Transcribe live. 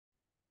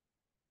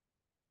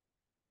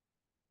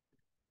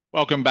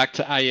Welcome back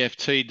to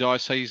AFT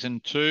Dice Season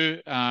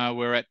 2.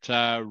 We're at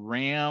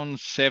round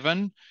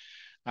 7.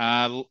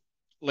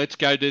 Let's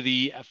go to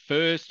the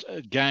first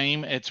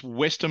game. It's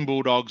Western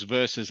Bulldogs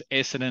versus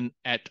Essendon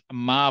at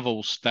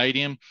Marvel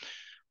Stadium.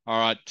 All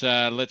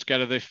right, let's go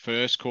to the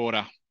first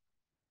quarter.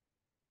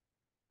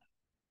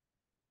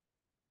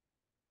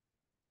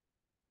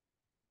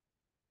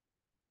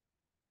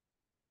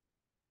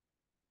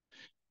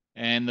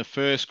 And the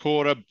first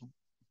quarter,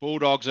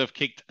 Bulldogs have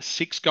kicked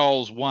 6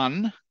 goals,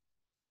 1.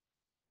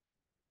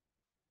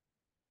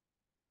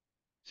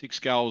 6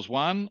 goals,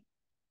 1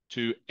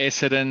 to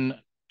Essendon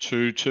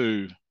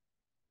 2-2.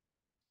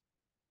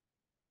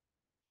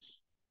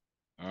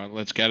 All right,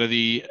 let's go to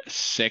the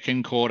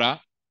second quarter.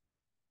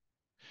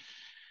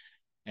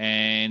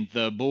 And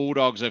the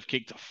Bulldogs have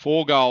kicked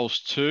 4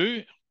 goals,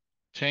 2,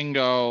 10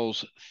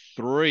 goals,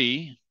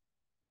 3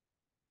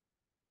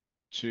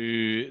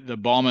 to the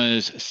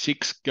Bombers,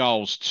 6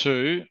 goals,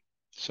 2.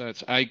 So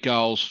it's 8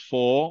 goals,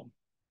 4.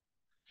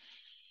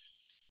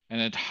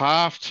 And at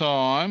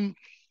halftime,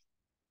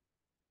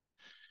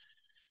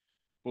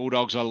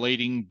 Bulldogs are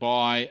leading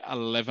by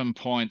 11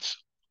 points.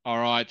 All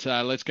right,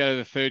 let's go to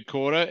the third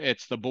quarter.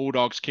 It's the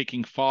Bulldogs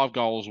kicking 5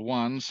 goals,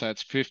 1. So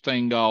it's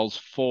 15 goals,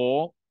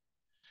 4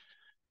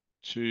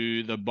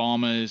 to the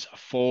Bombers,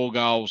 4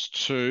 goals,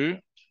 2.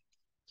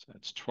 So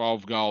it's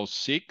 12 goals,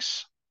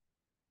 6.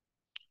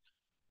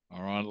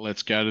 All right,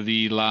 let's go to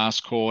the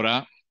last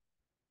quarter.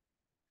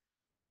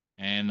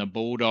 And the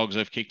Bulldogs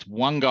have kicked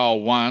 1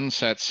 goal, 1.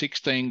 So that's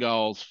 16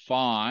 goals,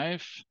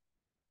 5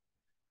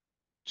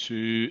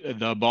 to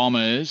the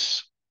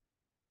Bombers,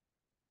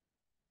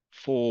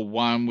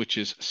 4-1, which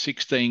is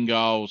 16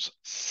 goals,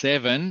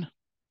 7.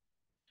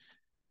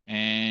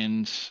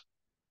 And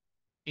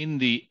in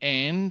the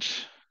end,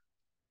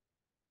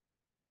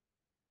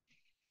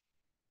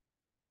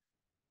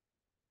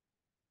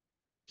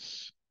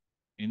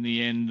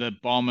 the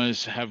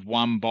Bombers have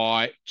won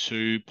by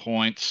 2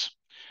 points.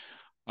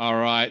 All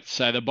right,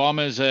 so the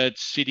Bombers are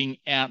sitting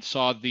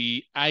outside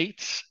the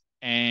 8,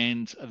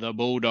 and the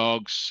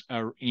Bulldogs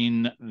are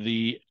in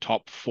the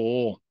top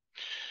 4.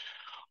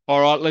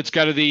 All right, let's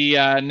go to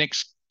the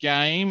next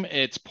game.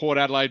 It's Port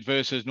Adelaide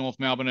versus North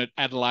Melbourne at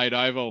Adelaide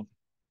Oval.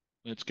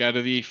 Let's go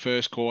to the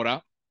first quarter.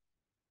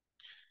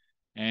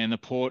 And the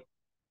Port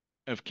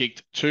have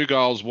kicked 2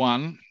 goals,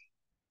 1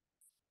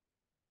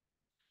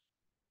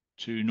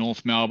 to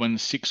North Melbourne,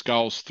 6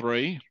 goals,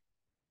 3.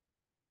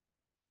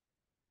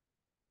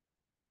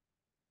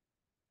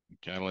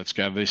 Okay, let's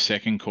go to the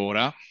second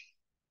quarter.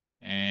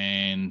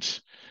 And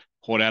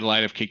Port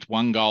Adelaide have kicked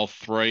 1 goal,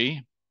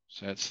 3.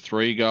 So that's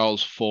 3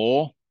 goals,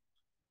 4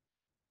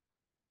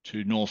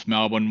 to North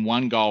Melbourne,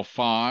 1 goal,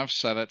 5.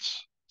 So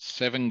that's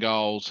 7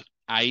 goals,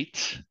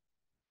 8.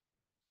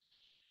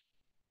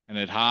 And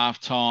at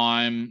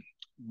halftime,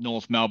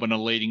 North Melbourne are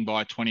leading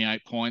by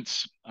 28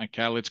 points.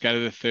 Okay, let's go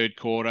to the third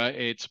quarter.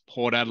 It's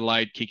Port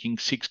Adelaide kicking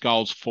 6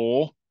 goals,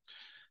 4.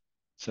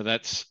 So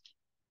that's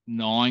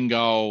 9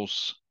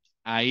 goals,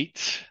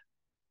 8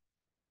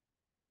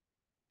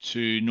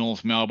 to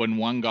North Melbourne,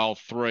 1 goal,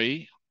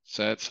 3.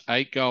 So that's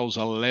 8 goals,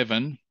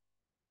 11.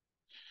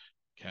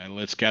 Okay,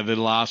 let's go to the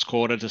last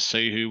quarter to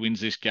see who wins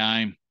this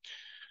game.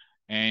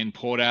 And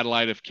Port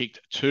Adelaide have kicked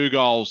 2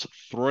 goals,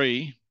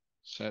 3.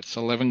 So that's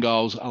 11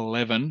 goals,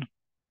 11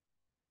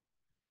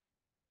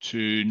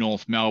 to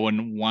North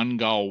Melbourne, 1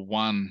 goal,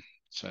 1.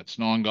 So it's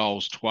 9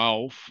 goals,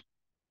 12.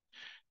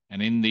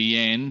 And in the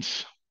end,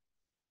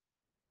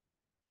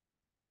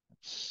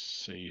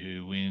 let's see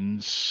who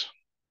wins.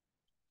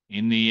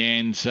 In the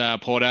end,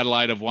 Port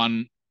Adelaide have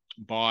won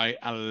by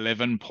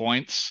 11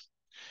 points.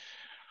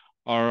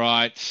 All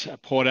right,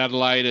 Port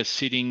Adelaide are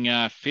sitting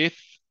 5th,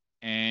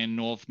 and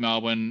North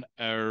Melbourne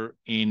are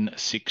in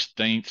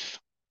 16th.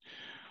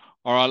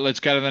 All right, let's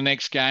go to the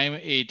next game.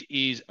 It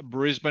is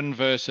Brisbane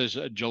versus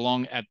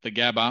Geelong at the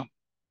Gabba.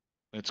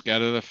 Let's go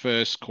to the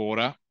first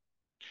quarter.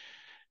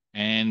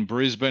 And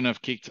Brisbane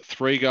have kicked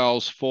 3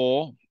 goals,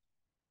 4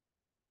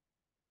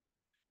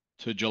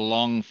 to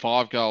Geelong,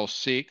 5 goals,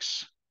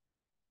 6.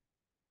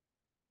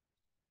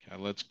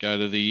 Okay, let's go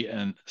to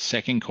the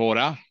second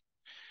quarter.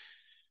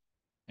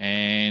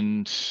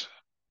 And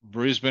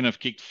Brisbane have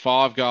kicked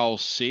 5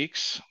 goals,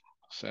 6.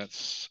 So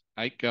that's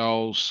 8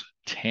 goals,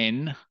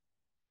 10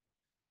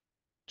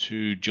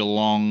 to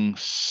Geelong,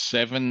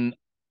 2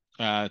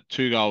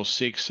 goals,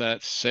 6. So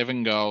that's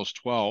 7 goals,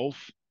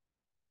 12.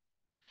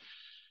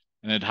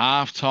 And at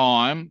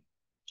halftime,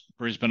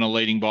 Brisbane are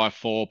leading by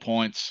 4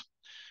 points.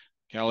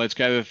 Okay, let's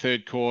go to the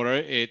third quarter.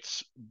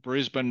 It's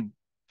Brisbane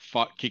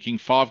kicking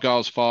 5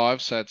 goals,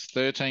 5. So it's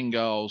 13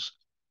 goals,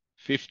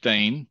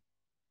 15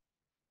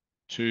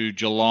 to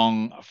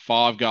Geelong,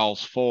 5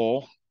 goals,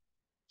 4.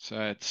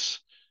 So it's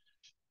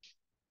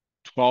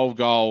 12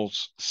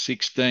 goals,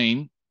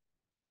 16.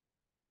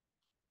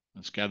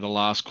 Let's go to the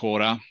last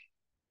quarter.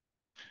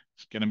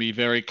 It's going to be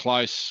very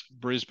close.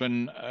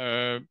 Brisbane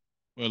were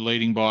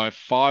leading by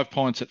 5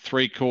 points at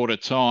 3-quarter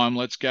time.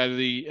 Let's go to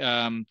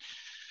the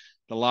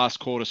the last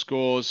quarter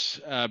scores.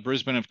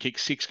 Brisbane have kicked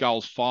 6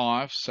 goals,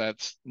 5. So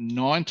that's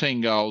 19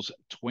 goals,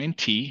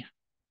 20.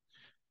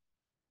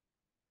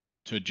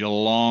 To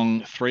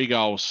Geelong, 3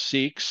 goals,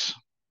 6.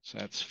 So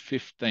that's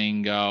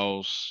 15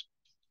 goals,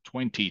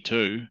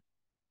 22.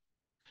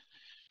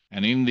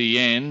 And in the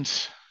end,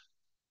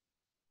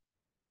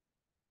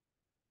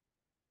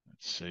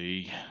 let's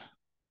see.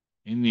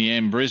 In the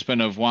end,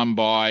 Brisbane have won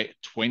by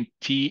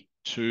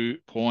 22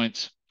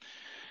 points.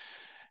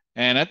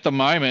 And at the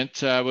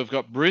moment, we've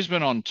got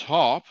Brisbane on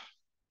top,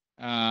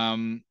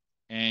 and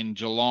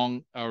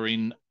Geelong are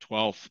in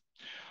 12th.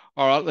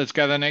 All right, let's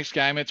go to the next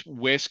game. It's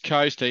West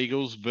Coast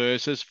Eagles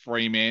versus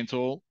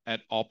Fremantle at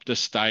Optus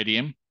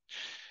Stadium.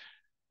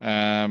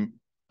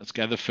 Let's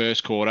go to the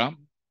first quarter.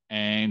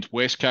 And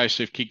West Coast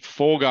have kicked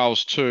 4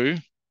 goals, 2.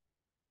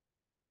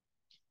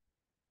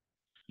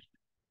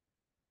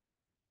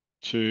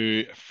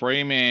 To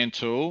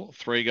Fremantle,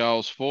 3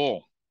 goals,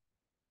 4.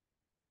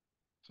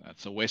 So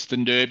that's a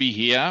Western Derby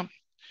here.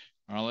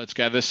 All right, let's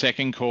go to the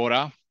second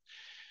quarter.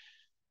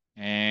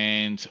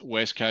 And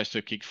West Coast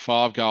have kicked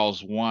 5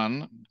 goals,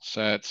 1.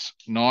 So it's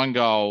 9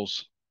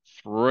 goals,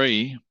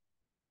 3.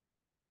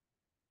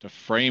 To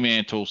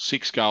Fremantle,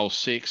 6 goals,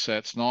 6. So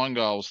that's 9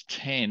 goals,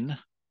 10.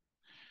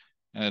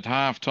 And at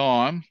half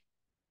time,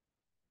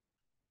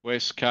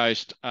 West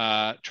Coast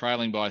are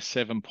trailing by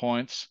 7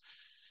 points.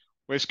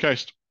 West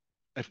Coast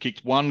have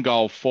kicked 1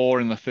 goal,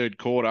 4 in the third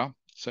quarter.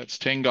 So that's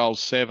 10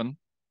 goals, 7.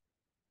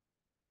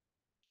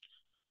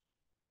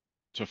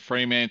 To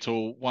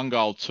Fremantle, 1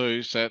 goal,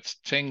 2. So that's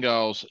 10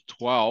 goals,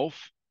 12.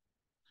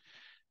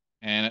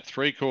 And at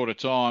three-quarter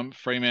time,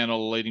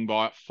 Fremantle leading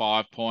by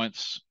 5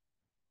 points.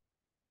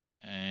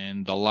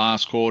 And the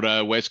last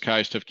quarter, West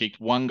Coast have kicked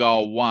 1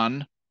 goal,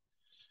 1.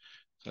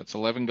 So that's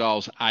 11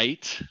 goals,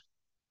 8.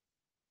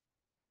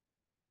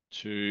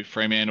 To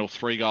Fremantle,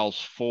 3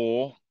 goals,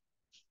 4.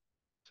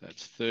 So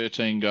that's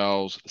 13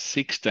 goals,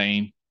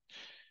 16.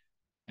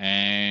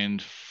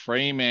 And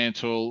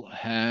Fremantle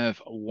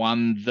have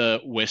won the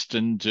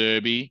Western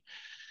Derby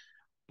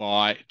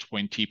by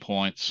 20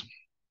 points.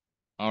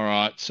 All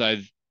right, so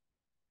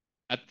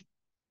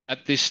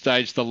at this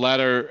stage, the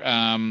ladder,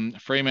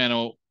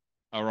 Fremantle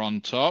are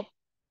on top,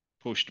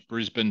 pushed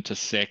Brisbane to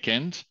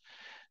second,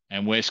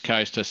 and West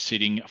Coast are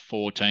sitting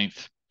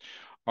 14th.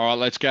 All right,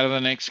 let's go to the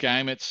next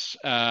game. It's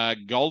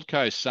Gold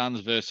Coast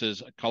Suns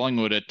versus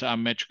Collingwood at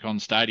Metricon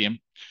Stadium.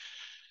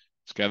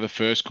 Let's go to the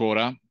first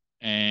quarter.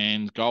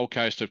 And Gold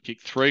Coast have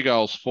kicked 3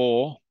 goals,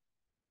 4.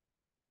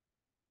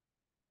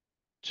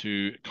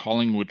 To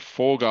Collingwood,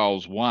 4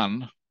 goals,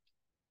 1.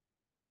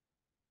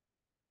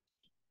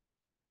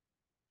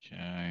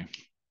 Okay.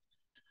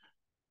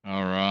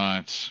 All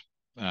right.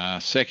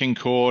 Second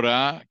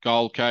quarter,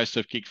 Gold Coast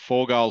have kicked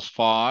 4 goals,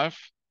 5.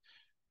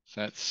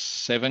 So that's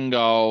 7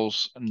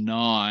 goals,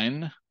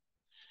 9.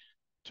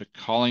 To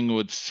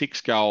Collingwood, 6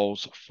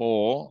 goals,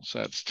 4. So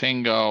that's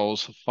 10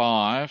 goals,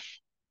 5.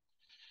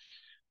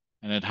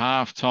 And at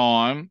half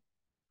time,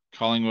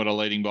 Collingwood are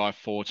leading by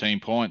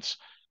 14 points.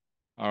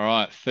 All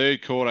right,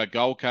 third quarter,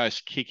 Gold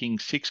Coast kicking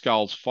 6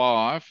 goals,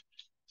 5.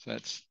 So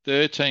that's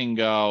 13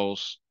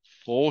 goals,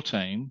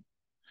 14.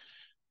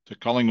 To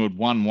Collingwood,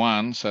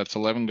 1-1. So that's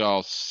 11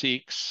 goals,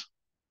 6.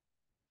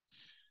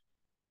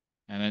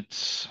 And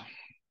it's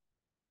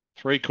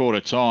three-quarter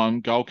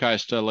time, Gold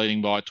Coast are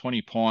leading by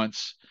 20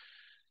 points.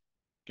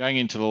 Going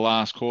into the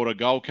last quarter,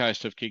 Gold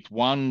Coast have kicked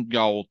 1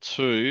 goal,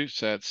 2.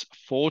 So that's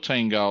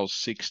 14 goals,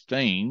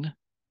 16.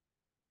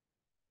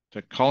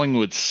 To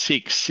Collingwood,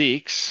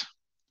 6-6.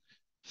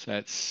 So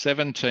that's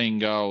 17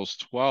 goals,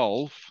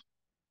 12.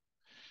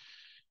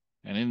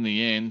 And in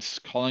the end,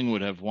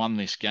 Collingwood have won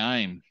this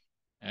game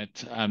at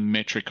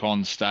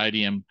Metricon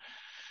Stadium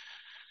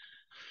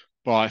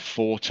by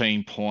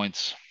 14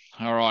 points.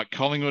 All right,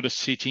 Collingwood are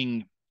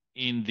sitting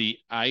in the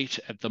 8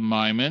 at the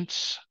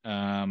moment.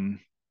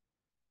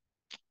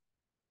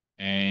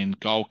 And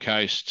Gold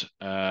Coast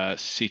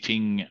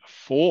sitting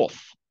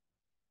 4th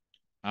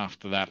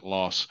after that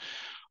loss.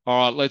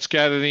 All right, let's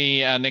go to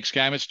the next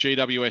game. It's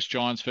GWS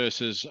Giants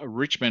versus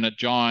Richmond at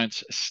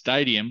Giants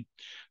Stadium.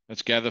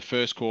 Let's go to the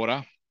first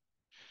quarter.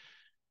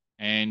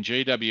 And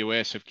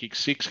GWS have kicked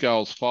 6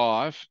 goals,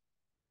 5.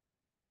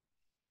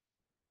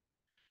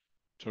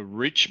 To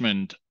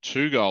Richmond,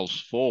 2 goals,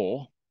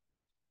 4.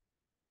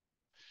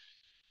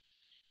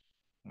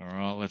 All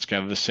right, let's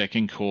go to the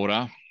second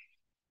quarter.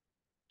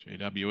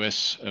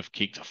 GWS have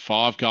kicked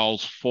 5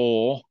 goals,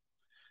 4.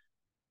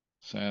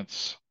 So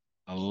that's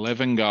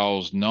 11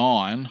 goals,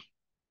 9.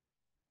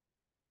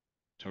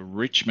 To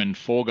Richmond,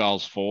 4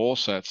 goals, 4.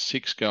 So that's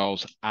 6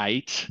 goals,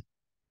 8.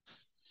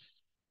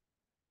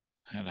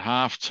 At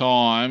half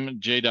time,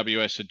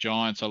 GWS the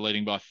Giants are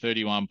leading by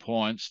 31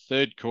 points.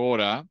 Third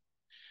quarter,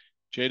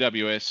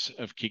 GWS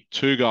have kicked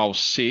 2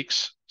 goals,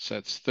 6. So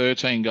that's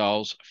 13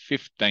 goals,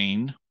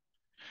 15.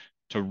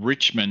 To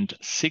Richmond,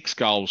 6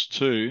 goals,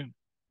 2.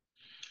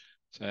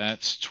 So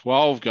that's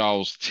 12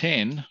 goals,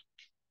 10.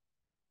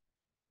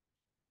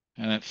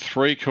 And at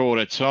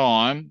three-quarter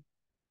time,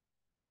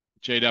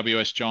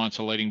 GWS Giants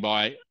are leading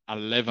by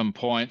 11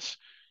 points.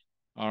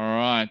 All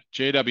right.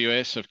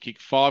 GWS have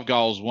kicked 5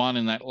 goals, 1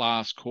 in that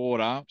last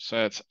quarter.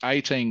 So it's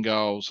 18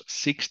 goals,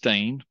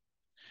 16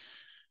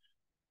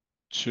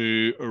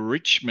 to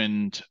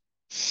Richmond,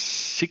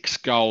 6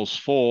 goals,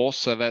 4.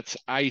 So that's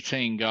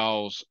 18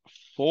 goals,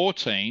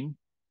 14.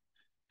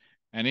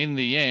 And in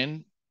the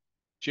end,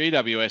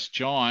 GWS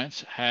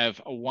Giants have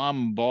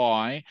won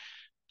by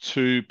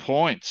 2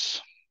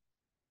 points.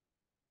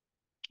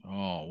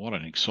 Oh, what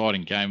an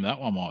exciting game that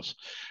one was.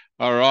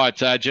 All right,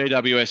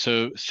 GWS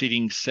are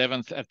sitting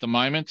 7th at the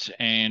moment,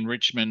 and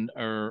Richmond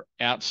are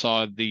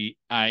outside the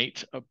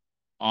 8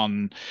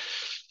 on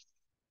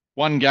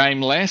 1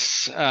 game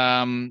less,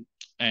 and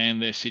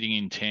they're sitting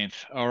in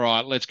 10th. All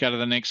right, let's go to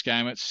the next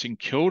game. It's St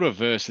Kilda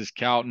versus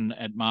Carlton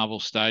at Marvel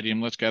Stadium.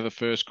 Let's go the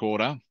first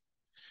quarter.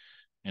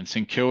 And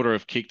St Kilda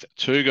have kicked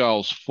 2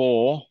 goals,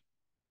 4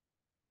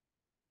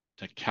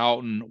 to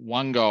Carlton,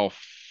 1 goal,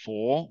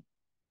 4.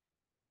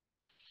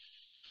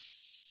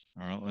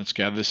 All right, let's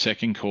go to the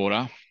second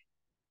quarter.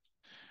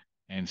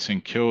 And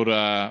St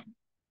Kilda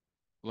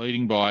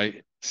leading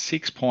by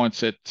 6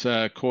 points at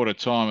quarter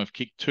time have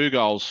kicked 2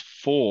 goals,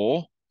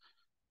 4.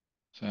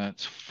 So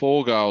that's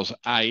 4 goals,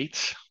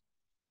 8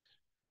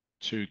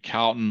 to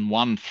Carlton,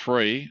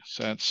 1-3.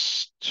 So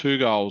that's 2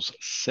 goals,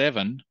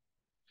 7.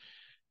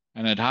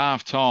 And at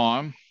half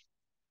time,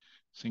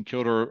 St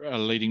Kilda are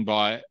leading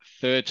by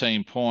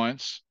 13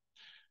 points.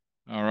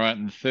 All right,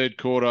 in the third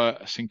quarter,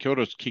 St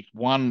Kilda's kicked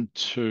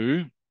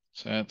 1-2.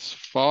 So that's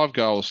 5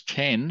 goals,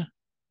 10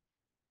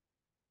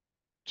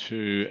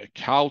 to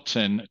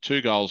Carlton,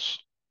 2 goals,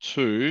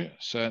 2.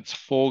 So that's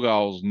 4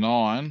 goals,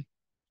 9.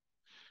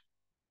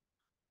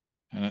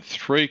 And at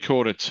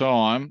three-quarter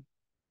time,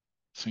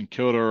 St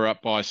Kilda are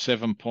up by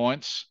 7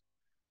 points.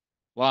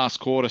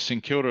 Last quarter,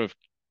 St Kilda have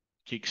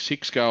kicked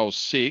 6 goals,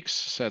 6.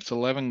 So that's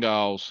 11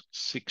 goals,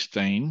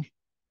 16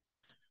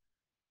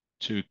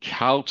 to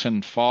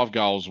Carlton, 5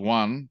 goals,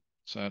 1.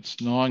 So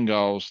that's 9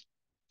 goals,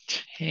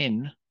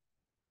 10.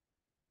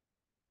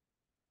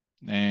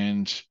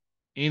 And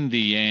in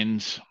the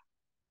end,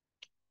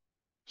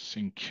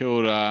 St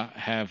Kilda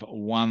have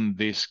won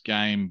this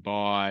game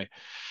by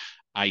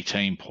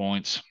 18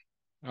 points.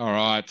 All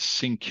right,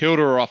 St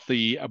Kilda are off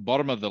the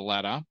bottom of the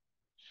ladder.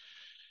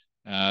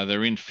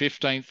 They're in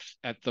 15th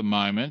at the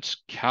moment.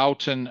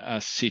 Carlton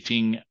are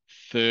sitting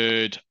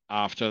 3rd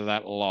after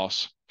that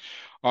loss.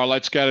 All right,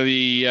 let's go to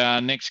the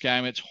next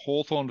game. It's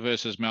Hawthorn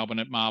versus Melbourne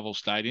at Marvel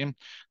Stadium.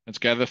 Let's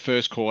go to the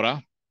first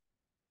quarter.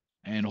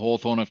 And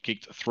Hawthorn have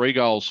kicked 3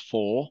 goals,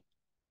 4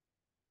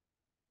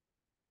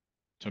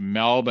 to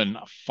Melbourne,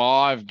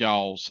 5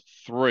 goals,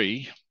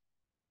 3.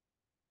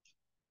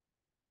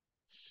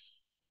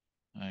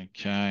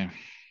 Okay.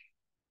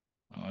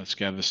 Well, let's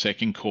go to the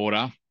second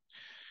quarter.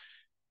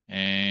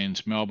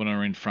 And Melbourne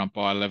are in front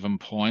by 11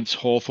 points.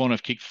 Hawthorn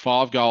have kicked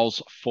 5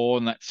 goals, 4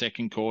 in that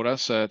second quarter.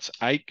 So it's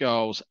 8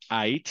 goals,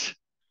 8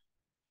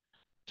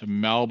 to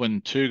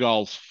Melbourne, 2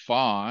 goals,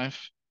 5.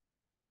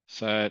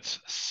 So it's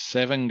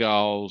 7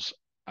 goals,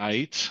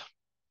 8.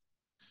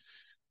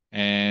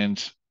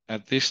 And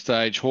at this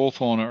stage,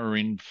 Hawthorn are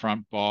in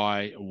front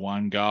by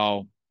 1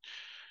 goal.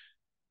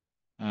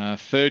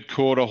 Third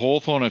quarter,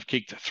 Hawthorn have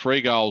kicked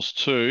 3 goals,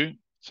 2.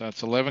 So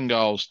it's 11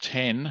 goals,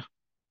 10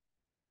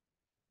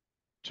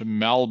 to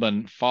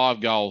Melbourne,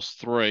 5 goals,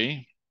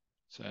 3.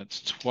 So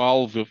it's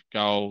 12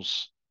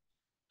 goals,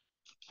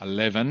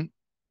 11.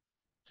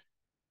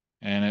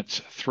 And it's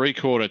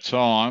three-quarter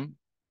time.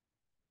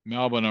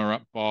 Melbourne are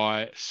up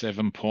by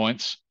 7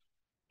 points.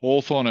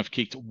 Hawthorn have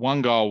kicked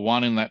 1 goal,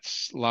 1 in that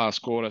last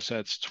quarter. So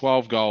it's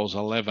 12 goals,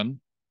 11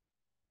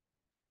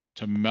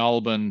 to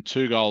Melbourne,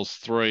 2 goals,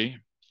 3.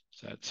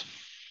 So that's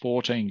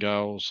 14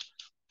 goals,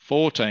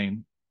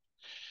 14.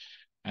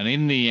 And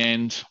in the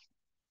end,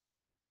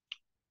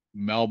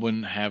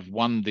 Melbourne have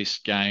won this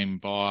game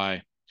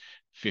by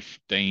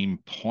 15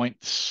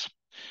 points.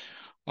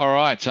 All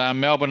right,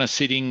 Melbourne are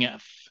sitting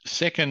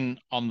 2nd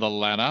on the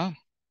ladder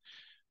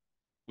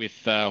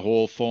with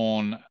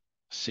Hawthorn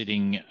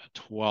sitting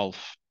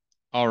 12th.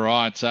 All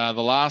right, the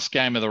last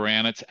game of the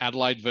round, it's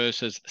Adelaide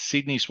versus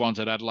Sydney Swans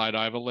at Adelaide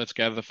Oval. Let's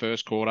go to the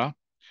first quarter.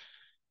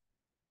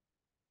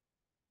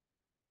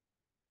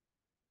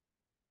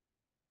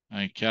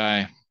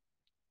 Okay,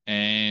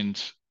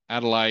 and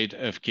Adelaide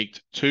have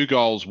kicked 2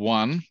 goals,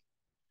 1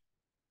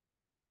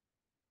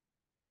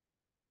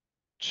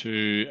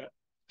 to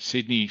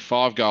Sydney,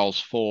 5 goals,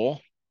 4.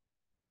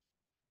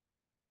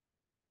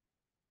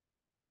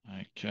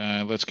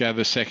 Okay, let's go to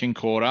the second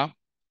quarter.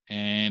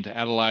 And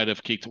Adelaide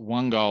have kicked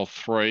 1 goal,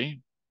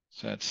 3.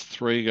 So that's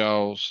 3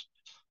 goals,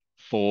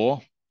 4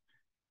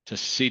 to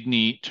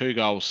Sydney, 2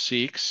 goals,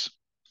 6.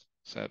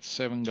 So that's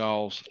 7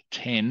 goals,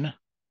 10.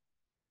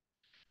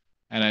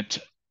 And at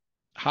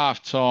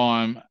half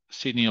time,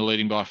 Sydney are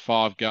leading by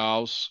 5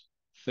 goals.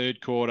 Third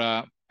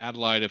quarter,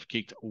 Adelaide have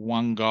kicked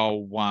 1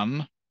 goal,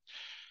 1.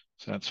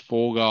 So that's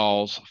 4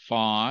 goals,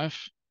 5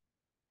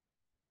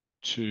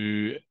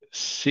 to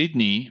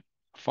Sydney,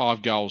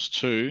 5 goals,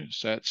 2.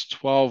 So that's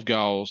 12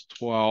 goals,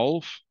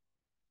 12.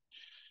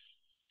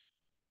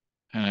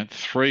 And at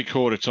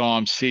 3/4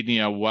 time,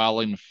 Sydney are well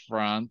in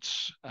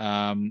front.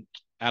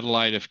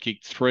 Adelaide have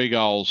kicked 3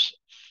 goals,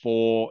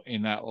 4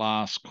 in that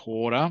last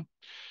quarter.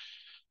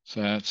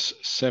 So that's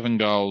 7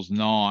 goals,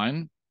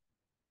 9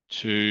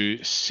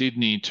 to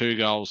Sydney, 2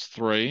 goals,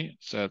 3.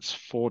 So that's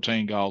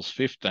 14 goals,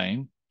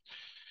 15.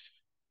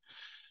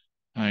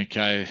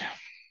 Okay.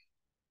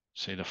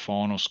 See the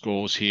final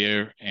scores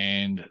here.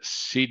 And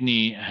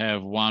Sydney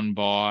have won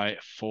by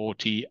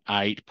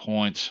 48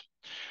 points.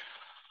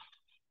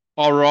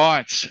 All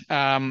right.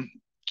 And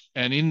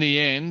in the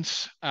end,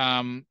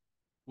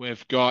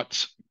 we've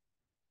got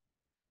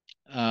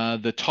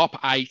the top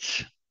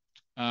 8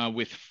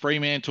 with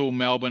Fremantle,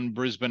 Melbourne,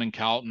 Brisbane, and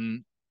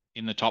Carlton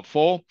in the top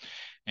 4.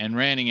 And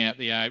rounding out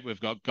the 8, we've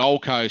got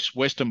Gold Coast,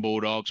 Western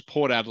Bulldogs,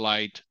 Port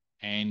Adelaide,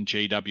 and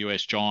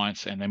GWS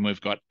Giants. And then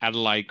we've got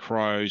Adelaide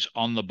Crows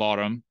on the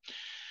bottom,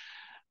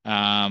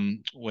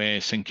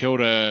 where St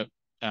Kilda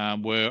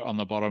were on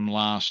the bottom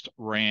last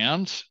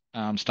round,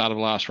 start of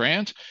last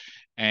round,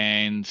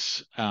 and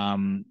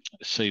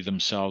see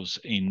themselves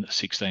in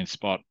 16th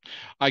spot.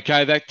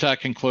 Okay, that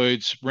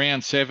concludes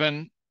round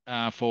 7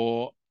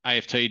 for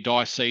AFT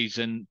Dice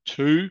Season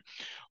 2.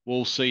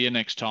 We'll see you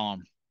next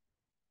time.